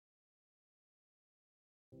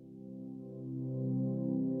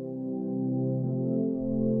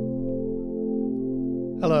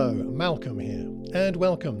Hello, Malcolm here, and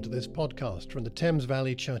welcome to this podcast from the Thames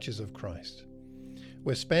Valley Churches of Christ.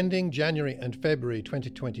 We're spending January and February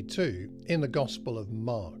 2022 in the Gospel of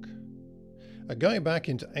Mark. Going back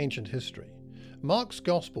into ancient history, Mark's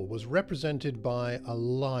Gospel was represented by a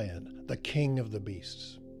lion, the king of the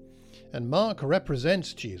beasts. And Mark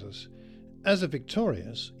represents Jesus as a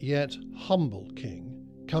victorious yet humble king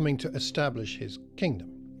coming to establish his kingdom.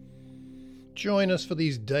 Join us for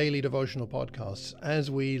these daily devotional podcasts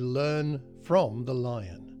as we learn from the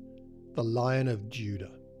Lion of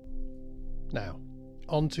Judah. Now,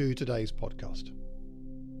 on to today's podcast.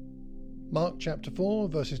 Mark chapter 4,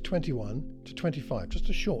 verses 21 to 25, just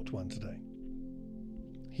a short one today.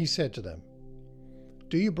 He said to them,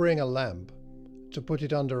 "Do you bring a lamp to put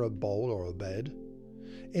it under a bowl or a bed?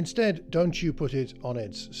 Instead, don't you put it on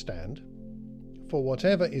its stand? For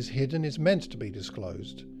whatever is hidden is meant to be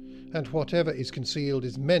disclosed, and whatever is concealed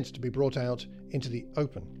is meant to be brought out into the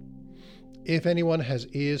open. If anyone has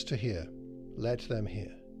ears to hear, let them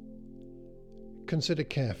hear. Consider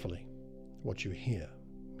carefully what you hear,"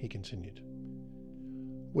 he continued.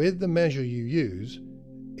 "With the measure you use,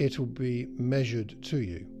 it will be measured to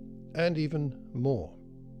you, and even more.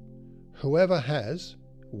 Whoever has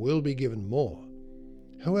will be given more.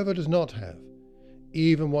 Whoever does not have,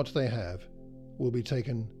 even what they have, will be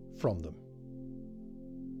taken from them."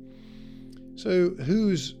 So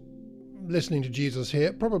who's listening to Jesus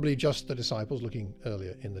here? Probably just the disciples looking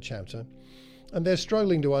earlier in the chapter. And they're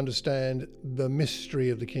struggling to understand the mystery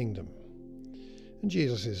of the kingdom. And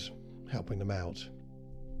Jesus is helping them out.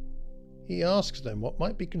 He asks them what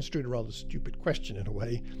might be construed a rather stupid question in a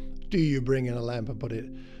way. Do you bring in a lamp and put it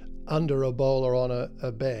under a bowl or on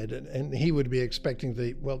a bed? And he would be expecting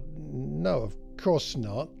well, no, of course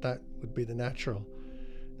not. That would be the natural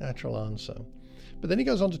answer. But then he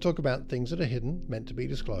goes on to talk about things that are hidden, meant to be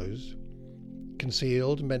disclosed,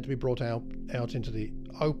 concealed, meant to be brought out into the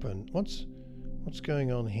open. What's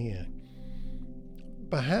going on here?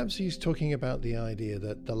 Perhaps he's talking about the idea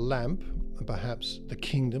that the lamp, and perhaps the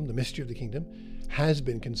kingdom, the mystery of the kingdom, has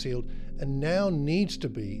been concealed and now needs to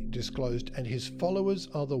be disclosed, and his followers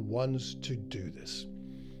are the ones to do this.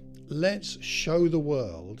 Let's show the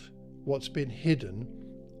world what's been hidden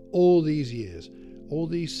all these years, all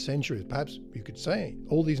these centuries, perhaps you could say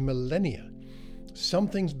all these millennia.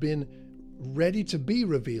 Something's been ready to be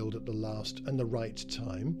revealed at the last and the right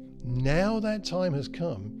time. Now that time has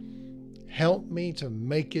come. Help me to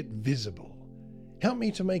make it visible. Help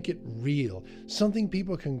me to make it real, something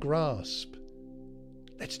people can grasp.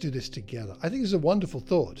 Let's do this together. I think it's a wonderful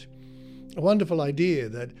thought, a wonderful idea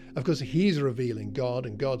that, of course, he's revealing God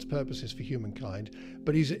and God's purposes for humankind,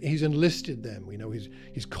 but he's enlisted them. We know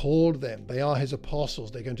he's called them. They are his apostles.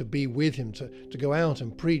 They're going to be with him to go out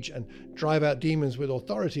and preach and drive out demons with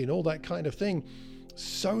authority and all that kind of thing,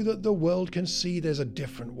 so that the world can see there's a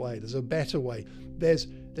different way, there's a better way. There's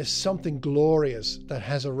something glorious that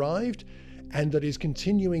has arrived and that is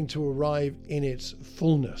continuing to arrive in its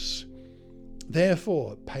fullness.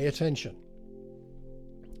 Therefore, pay attention.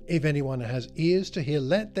 If anyone has ears to hear,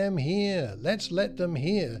 let them hear. Let's let them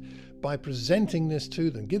hear by presenting this to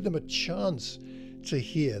them. Give them a chance to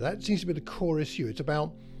hear. That seems to be the core issue. It's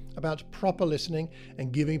about proper listening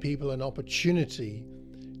and giving people an opportunity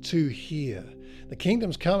to hear. The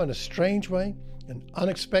kingdom's come in a strange way, an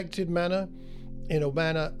unexpected manner, in a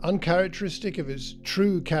manner uncharacteristic of his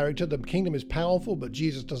true character. The kingdom is powerful, but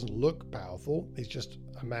Jesus doesn't look powerful. He's just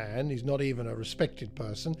a man. He's not even a respected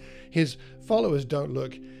person. His followers don't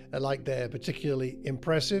look like they're particularly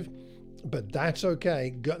impressive, but that's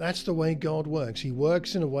okay. That's the way God works. He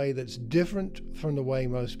works in a way that's different from the way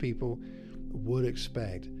most people would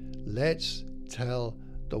expect. Let's tell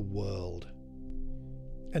the world.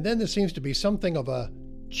 And then there seems to be something of a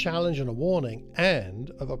challenge and a warning and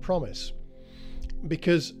of a promise.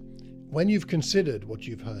 Because when you've considered what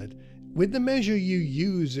you've heard, with the measure you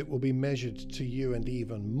use, it will be measured to you and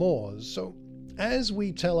even more. So as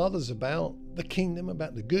we tell others about the kingdom,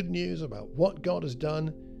 about the good news, about what God has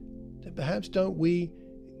done, then perhaps don't we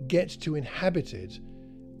get to inhabit it,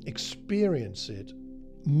 experience it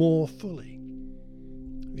more fully?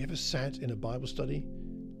 Have you ever sat in a Bible study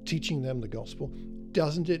teaching them the gospel?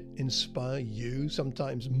 Doesn't it inspire you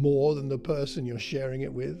sometimes more than the person you're sharing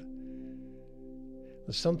it with?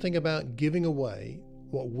 There's something about giving away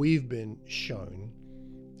what we've been shown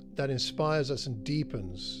that inspires us and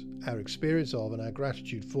deepens our experience of and our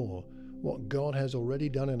gratitude for what God has already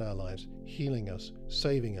done in our lives, healing us,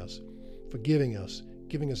 saving us, forgiving us,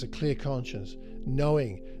 giving us a clear conscience,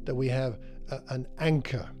 knowing that we have an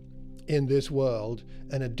anchor in this world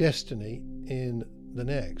and a destiny in the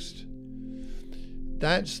next.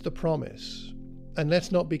 That's the promise. And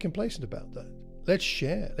let's not be complacent about that. Let's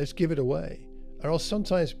share, let's give it away, or else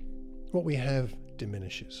sometimes what we have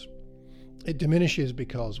diminishes. It diminishes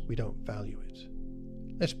because we don't value it.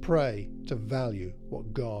 Let's pray to value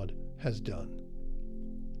what God has done.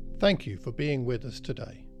 Thank you for being with us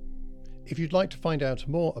today. If you'd like to find out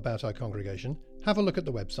more about our congregation, have a look at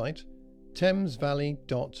the website,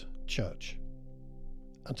 thamesvalley.church.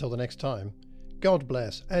 Until the next time, God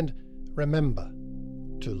bless, and remember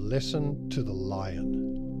to listen to the lion.